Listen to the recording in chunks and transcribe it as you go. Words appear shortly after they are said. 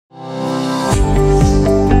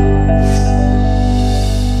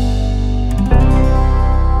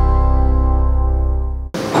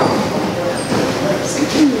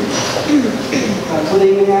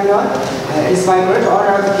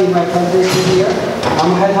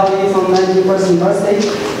First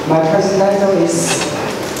University. My present title is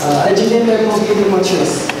Engineering Bamboo Building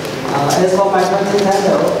Materials. As for my present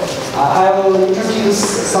title, I will introduce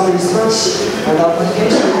some research and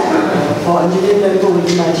application for engineering bamboo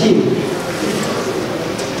within my team.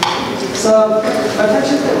 So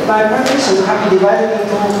my presentation can be divided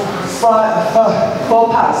into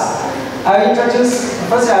four parts.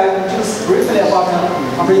 First I introduce briefly about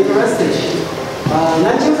our university.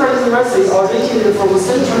 Nanjing University originated from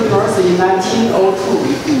Central University in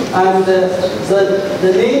 1902, and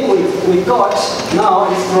the name we got now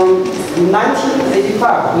is from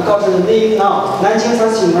 1985. We got the name now, Nanjing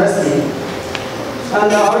First University.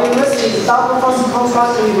 And our university is the first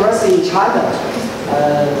construction university in China.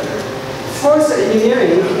 Forest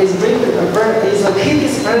engineering is a key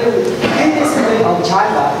discipline of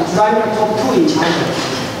China. It's ranked top 2 in China.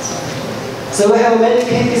 So we have many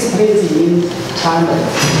key disciplines in China.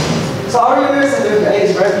 So our university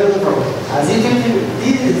is very beautiful.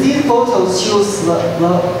 These photos shows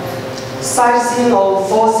the sightseeing of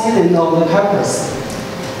 4 seasons of the campus.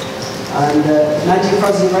 And Nanjing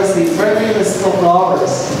First University is very famous for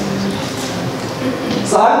flowers.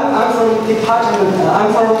 So I'm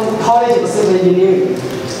from College of Civil Engineering.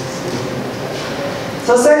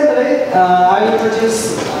 So secondly, I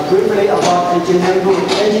introduce briefly about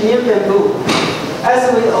engineering bamboo.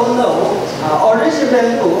 As we all know, original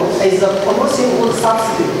bamboo is a promising wood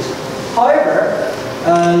substitute. However,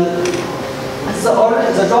 the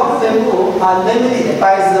raw bamboo are limited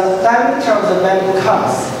by the diameter of the bamboo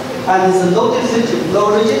cones and the low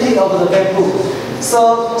rigidity of the bamboo.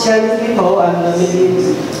 So Chinese people and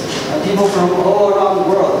maybe people from all around the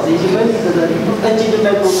world, they invented the engineering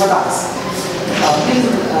bamboo products.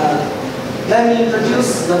 Let me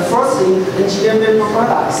introduce the first engineering bamboo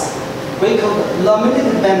products. We call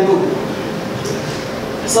laminated bamboo.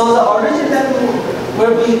 So the original bamboo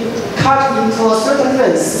will be cut into a certain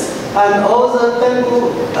length, and all the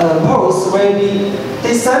bamboo poles will be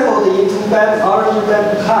disassembled into original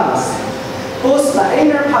bamboo cones. Both the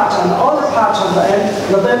inner part and the outer part of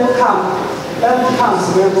the bamboo cones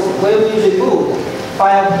will be removed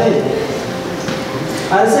by a plane.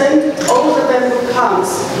 And then all the bamboo cones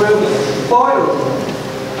will be boiled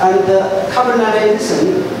and carbonization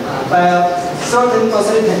by a certain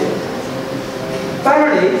facility.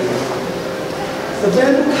 Finally, the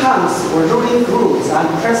bamboo cones were rolled in grooves and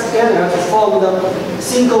pressed together to form the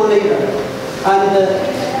single layer. And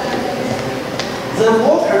the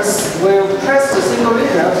workers will press the single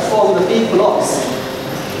layer to form the big blocks.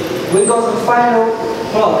 We got the final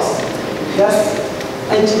blocks. That's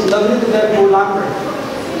laminated bamboo lumber.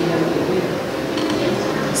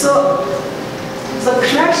 So the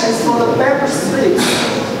connections for the bamboo strings,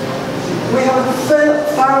 we have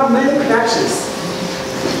found many connections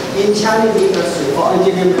in Chinese industry for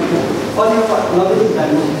engineering bamboo, for laminated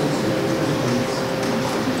bamboo.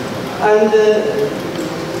 And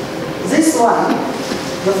this one,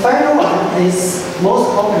 the final one, is most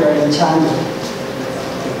popular in China.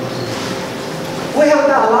 We have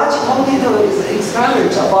done a large quantitative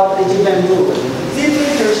experiment about engineering bamboo. These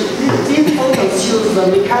photos show the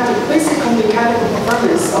basic mechanical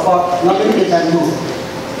performance about laminated bamboo.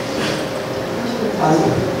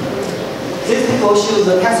 These people show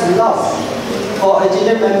the test results for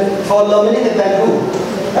laminated bamboo.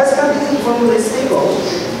 As can be seen from this table,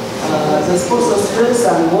 the exposure strengths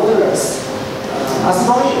and modulus are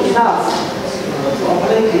strong enough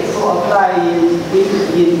to apply in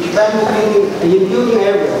bamboo building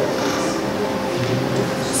area.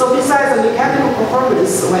 So besides the mechanical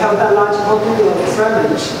performance, we have done large quantitative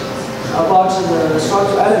experiment about the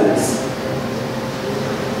structural elements.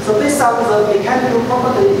 So based on the mechanical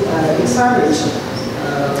property experiment,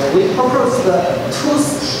 we proposed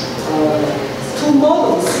two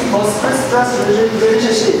models for stress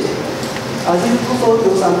relationship. These two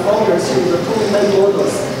photos and formulas show the two main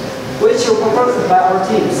models, which were proposed by our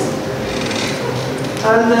teams.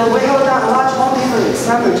 And we have done a large quantitative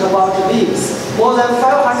experiment about the beams. More than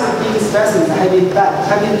 500 beam specimens have been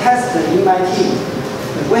tested in my team.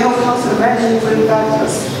 We have considered many different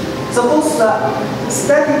factors. So both the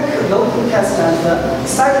static loading test and the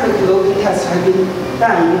cyclic loading test have been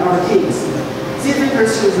done in our teams. These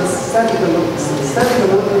figures show the static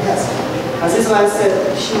loading test. As this one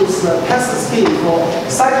shows the test scheme for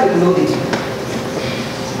cyclic loading.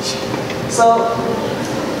 So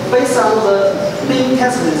based on the beam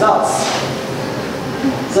test results,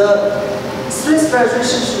 the stress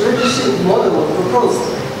relationship model was proposed.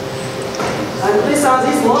 And based on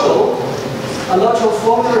this model, a lot of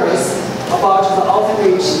formulas about the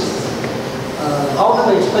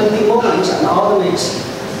ultimate bending moment and ultimate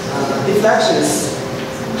deflections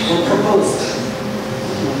were proposed.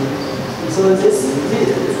 So this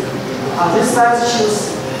slide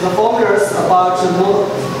shows the formulas about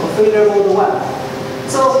failure mode 1.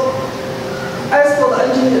 So as for the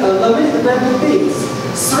limited bamboo beams,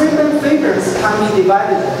 3 main figures can be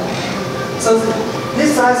divided. So this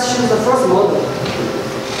slide shows the first model.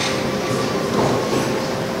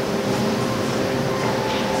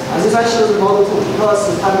 This slide shows model 2 because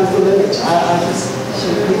the time is too limited. I just show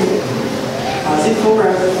you quickly.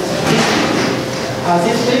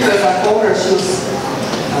 These figures are formula shows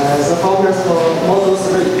the formulas for model 3.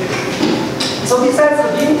 So besides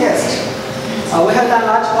the beam test, we have done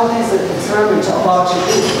large quantities experiment about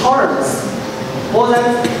columns. More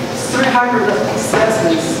than 300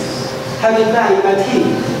 specimens have been done in my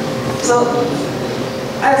team. So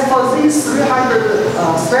as for these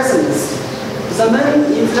 300 specimens, the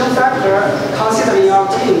main influence factor considered in our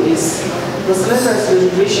team is the slenderness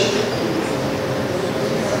ratio.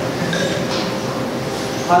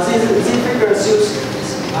 This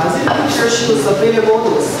picture shows the failure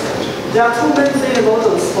models. There are 2 main failure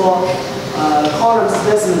models for column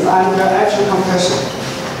specimens under action compression.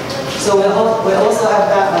 So we also have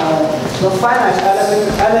the finite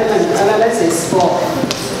element analysis for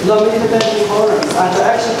limited bending columns under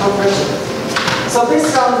action compression. So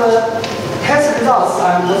based on the test results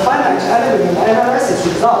and the finite element analysis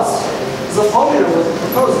results, the formula was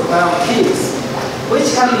proposed by our teams, which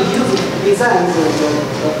can be used to design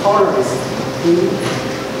the columns in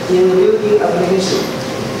the building application.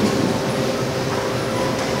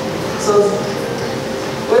 So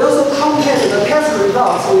we also compared the test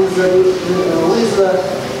results with the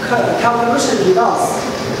calculation results.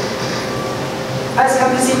 As can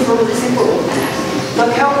be seen from this table, the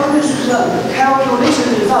calculation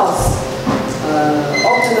results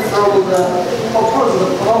obtained from the proposed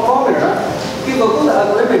formula give a good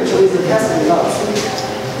agreement with the test results.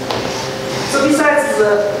 So besides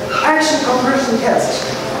the action compression test,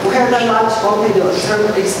 we have done large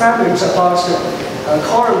quantitative experiments about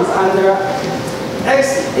columns under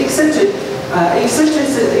eccentric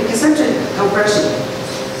compression.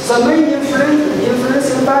 The main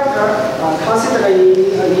influencing factor considered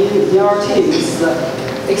in our team is the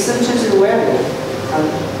eccentricity value.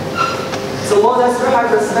 So more than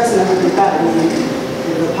 300 specimens have been done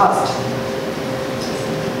in the past.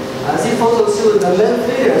 These photos show the main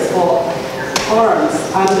failures for columns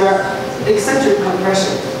under eccentric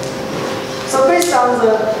compression. So based on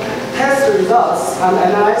the test results and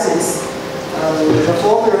analysis, the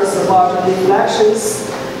formulas about deflections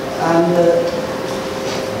and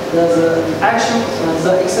the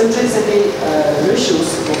eccentricity ratios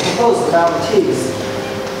were proposed by our teams.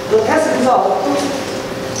 The test result,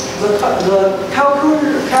 the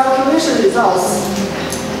calculation results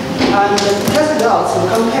and the test results were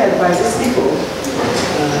compared by these people.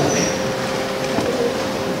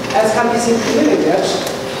 As can be seen clearly,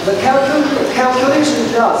 the calculation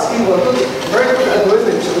results give a very good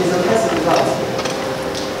agreement with the test results.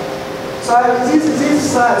 So this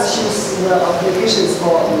slide shows the applications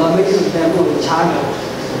for making bamboo in China.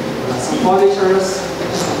 Some furnitures,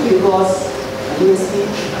 windows, USB,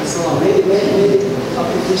 and so on. Many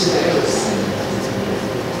application areas.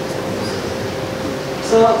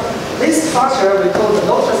 So this structure we call the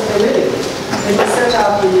lotus pyramid. It was set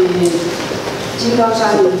up in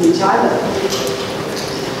Jinggangshan in China.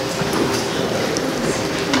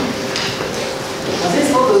 This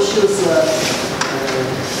photo shows a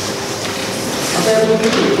bamboo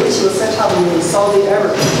building which was set up in Saudi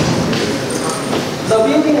Arabia. The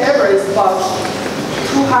building area is about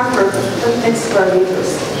 210 square meters.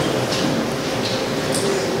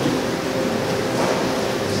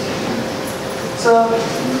 So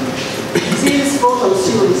these photos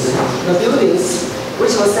shows the buildings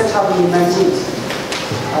which was set up in Li-Nanjing,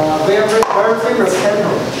 very famous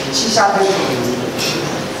temple, Qisha Temple.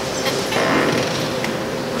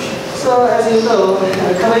 So as you know,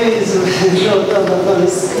 Korea is this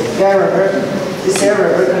area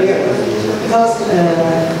very clear because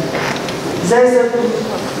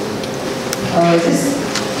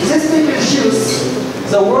this picture shows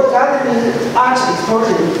the world garden art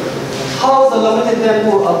explosion, how the limited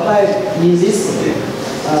bamboo applied in this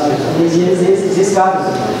garden.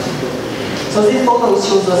 So this photo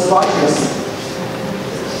shows the structures.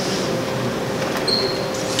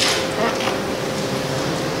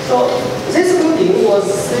 So this building was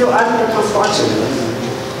still under construction.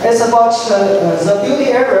 It's about the building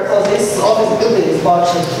area for this office building is about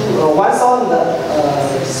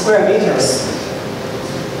 1,000 square meters.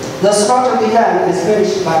 The structure design is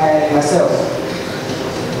finished by myself.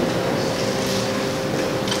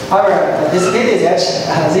 However, this building is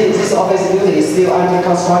actually, this office building is still under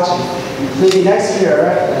construction. Maybe next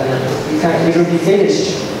year it will be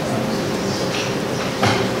finished.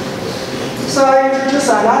 So I introduce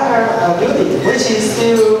another building which is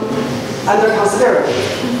still under consideration.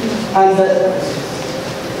 And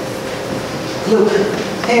look,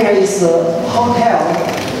 here is the hotel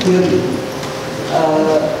building.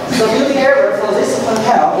 The building area for this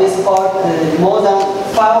hotel is about more than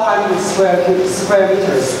 500 square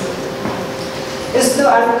meters. It's still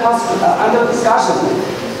under discussion,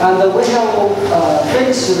 and we have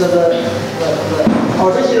finished the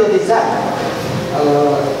original design.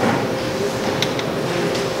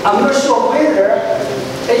 I'm not sure whether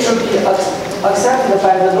it should be accepted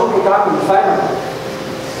by the local government finally.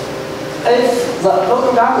 If the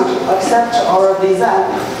local government accepts our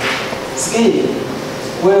design scheme,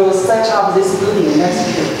 we will set up this building next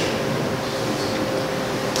year.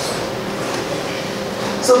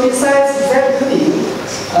 So besides that building,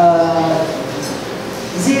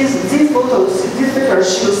 these photos, this picture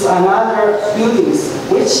shows another buildings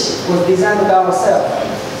which was designed by ourselves.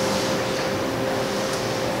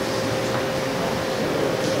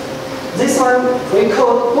 This one we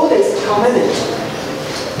call Buddhist community.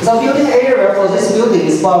 The building area for this building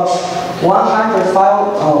is about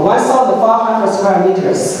 1,500 square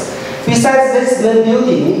meters. Besides this main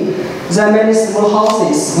building, there are many small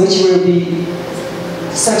houses which will be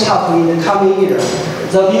set up in the coming year.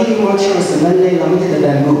 The building materials are mainly limited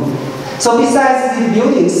bamboo. So besides these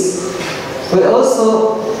buildings, we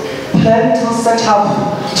also plan to set up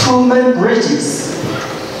 2 main bridges.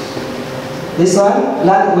 This one,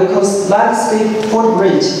 we call landscape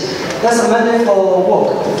footbridge. That's mainly for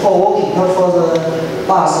walking, not for the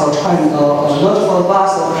bus or train, not for the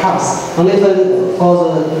bus or cars, only for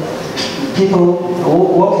the people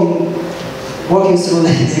walking through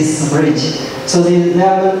this bridge. So there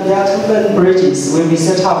are 2 main bridges will be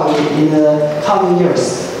set up in the coming years.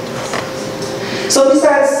 So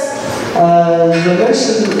besides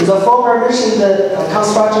the former mentioned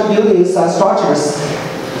construction buildings and structures,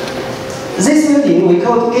 this building we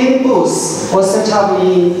call Game Booth was set up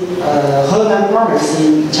in Henan province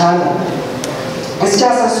in China. It's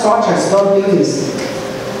just a structure, it's not buildings.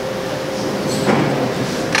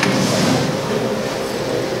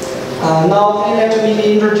 Now let me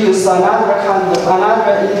introduce another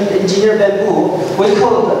engineered bamboo. We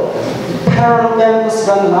call it parallel bamboo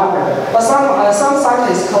strand lumber, but some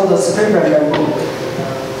scientists call it spring bamboo.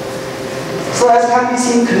 So as can be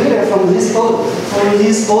seen clearly from these photos,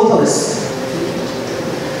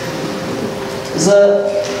 the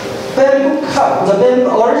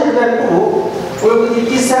original bamboo will be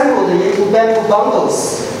disassembled into bamboo bundles,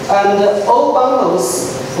 and all bundles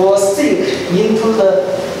will sink into the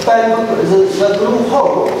glue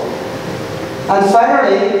hole. And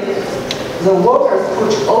finally, the workers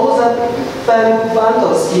put all the bamboo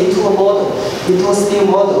bundles into a model, into steel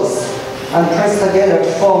models, and press together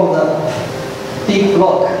to form the big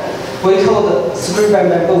block. We call the spring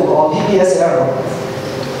bamboo or PPSL.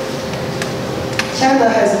 China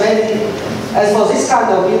has many, as for this kind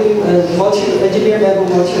of engineered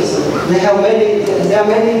bamboo materials, there are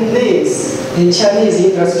many names in Chinese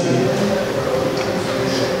industry.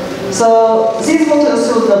 So these photos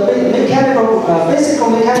show the basic mechanical test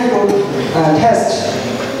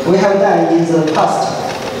we have done in the past.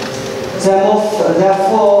 There are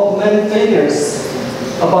 4 main failures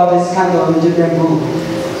about this kind of engineered bamboo.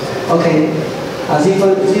 Okay,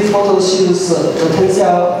 these photos shows the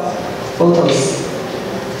tensile photos.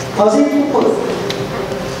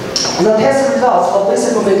 The test results for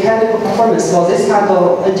basic mechanical performance for this kind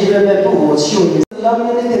of engineered bamboo was shown in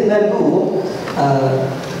laminated bamboo.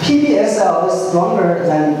 PBSL is stronger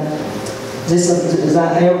than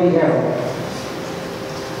LBL.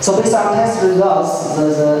 So based on test results,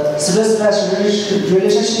 the stress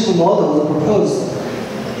relationship model was proposed.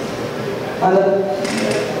 And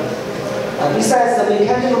besides the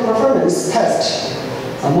mechanical performance test,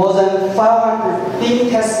 more than 500 beam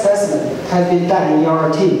test specimens have been done in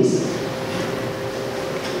our teams.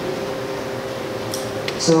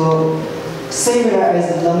 So similar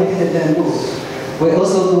as laminated bamboo, we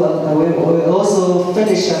also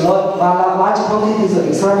finished a large quantities of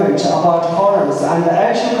experiments about columns and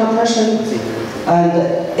axial compression and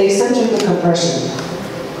eccentric compression.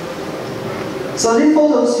 So these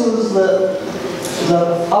photos shows the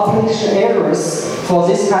application areas for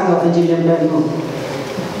this kind of engineered bamboo.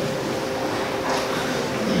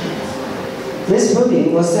 This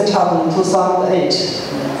building was set up in 2008.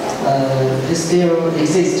 It still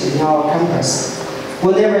exists in our campus.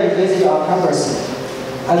 Whenever you visit our campus,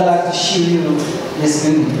 I'd like to show you this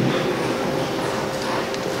building.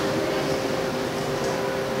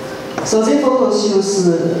 So these photos shows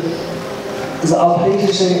the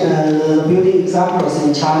application and the building examples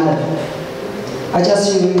in China. I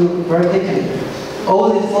just show you very quickly. All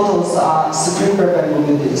the photos are screen-free bamboo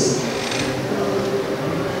buildings.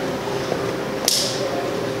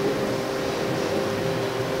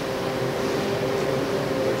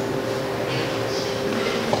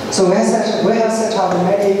 So we have set up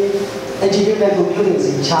many engineered bamboo buildings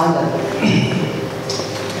in China.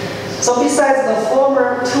 So besides the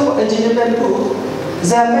former two engineered bamboo,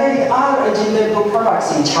 there are many other engineered bamboo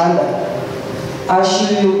products in China. I'll show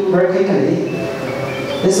you very quickly.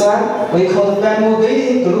 This one we call bamboo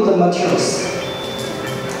weaving glued materials.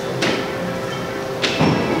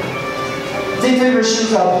 This figure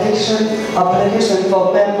shows application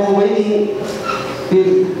for bamboo weaving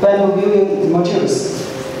materials.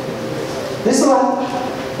 This one,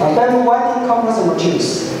 bamboo winding compressor materials.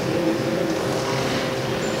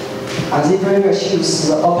 And this figure shows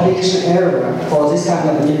the application area for this kind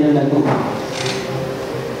of engineered bamboo.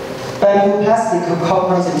 Bamboo plastic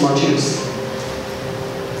compressor materials.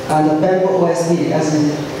 And the bamboo OSB, as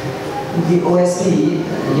the OSB,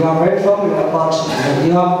 you are very familiar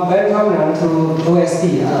to OSB.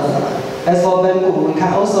 As for bamboo, we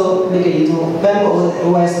can also make it into bamboo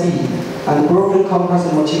OSB and broken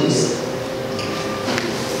compressor materials.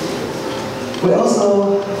 We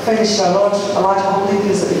also finished a large quantity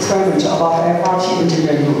experiment about FRT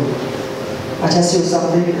engineering. I just showed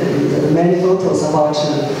some many photos about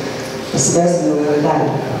the specimen we have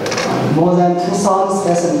done. More than 2,000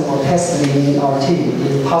 specimens were tested in our team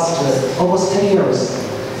in the past almost 10 years.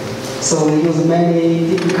 So we use many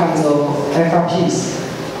different kinds of FRPs.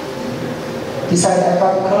 Besides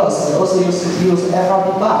FRP colors, we also use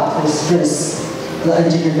FRP bar to stress the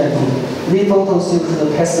engineered bamboo. These photos use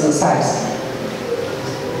the test size.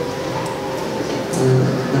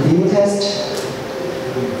 The beam test,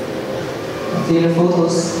 field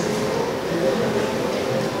photos,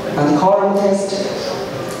 and column test,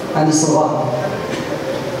 and so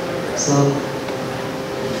on. So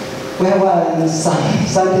we have won some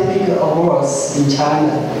scientific awards in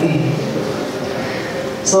China.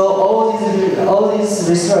 So all this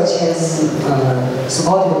research is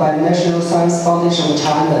supported by National Science Foundation of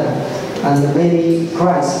China and many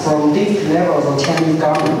grants from different levels of Chinese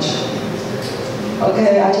government.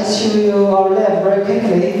 Okay, I just show you our lab very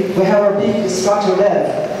quickly. We have a big structural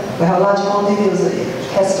lab. We have large quantities of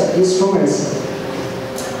test instruments.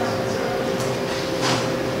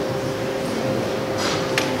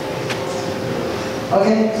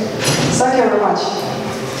 Okay, thank you very much.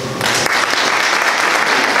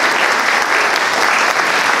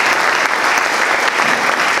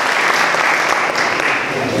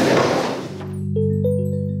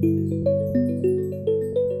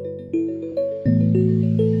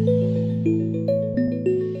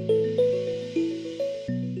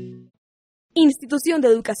 Institución de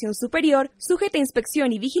Educación Superior sujeta a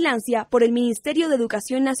inspección y vigilancia por el Ministerio de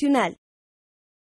Educación Nacional.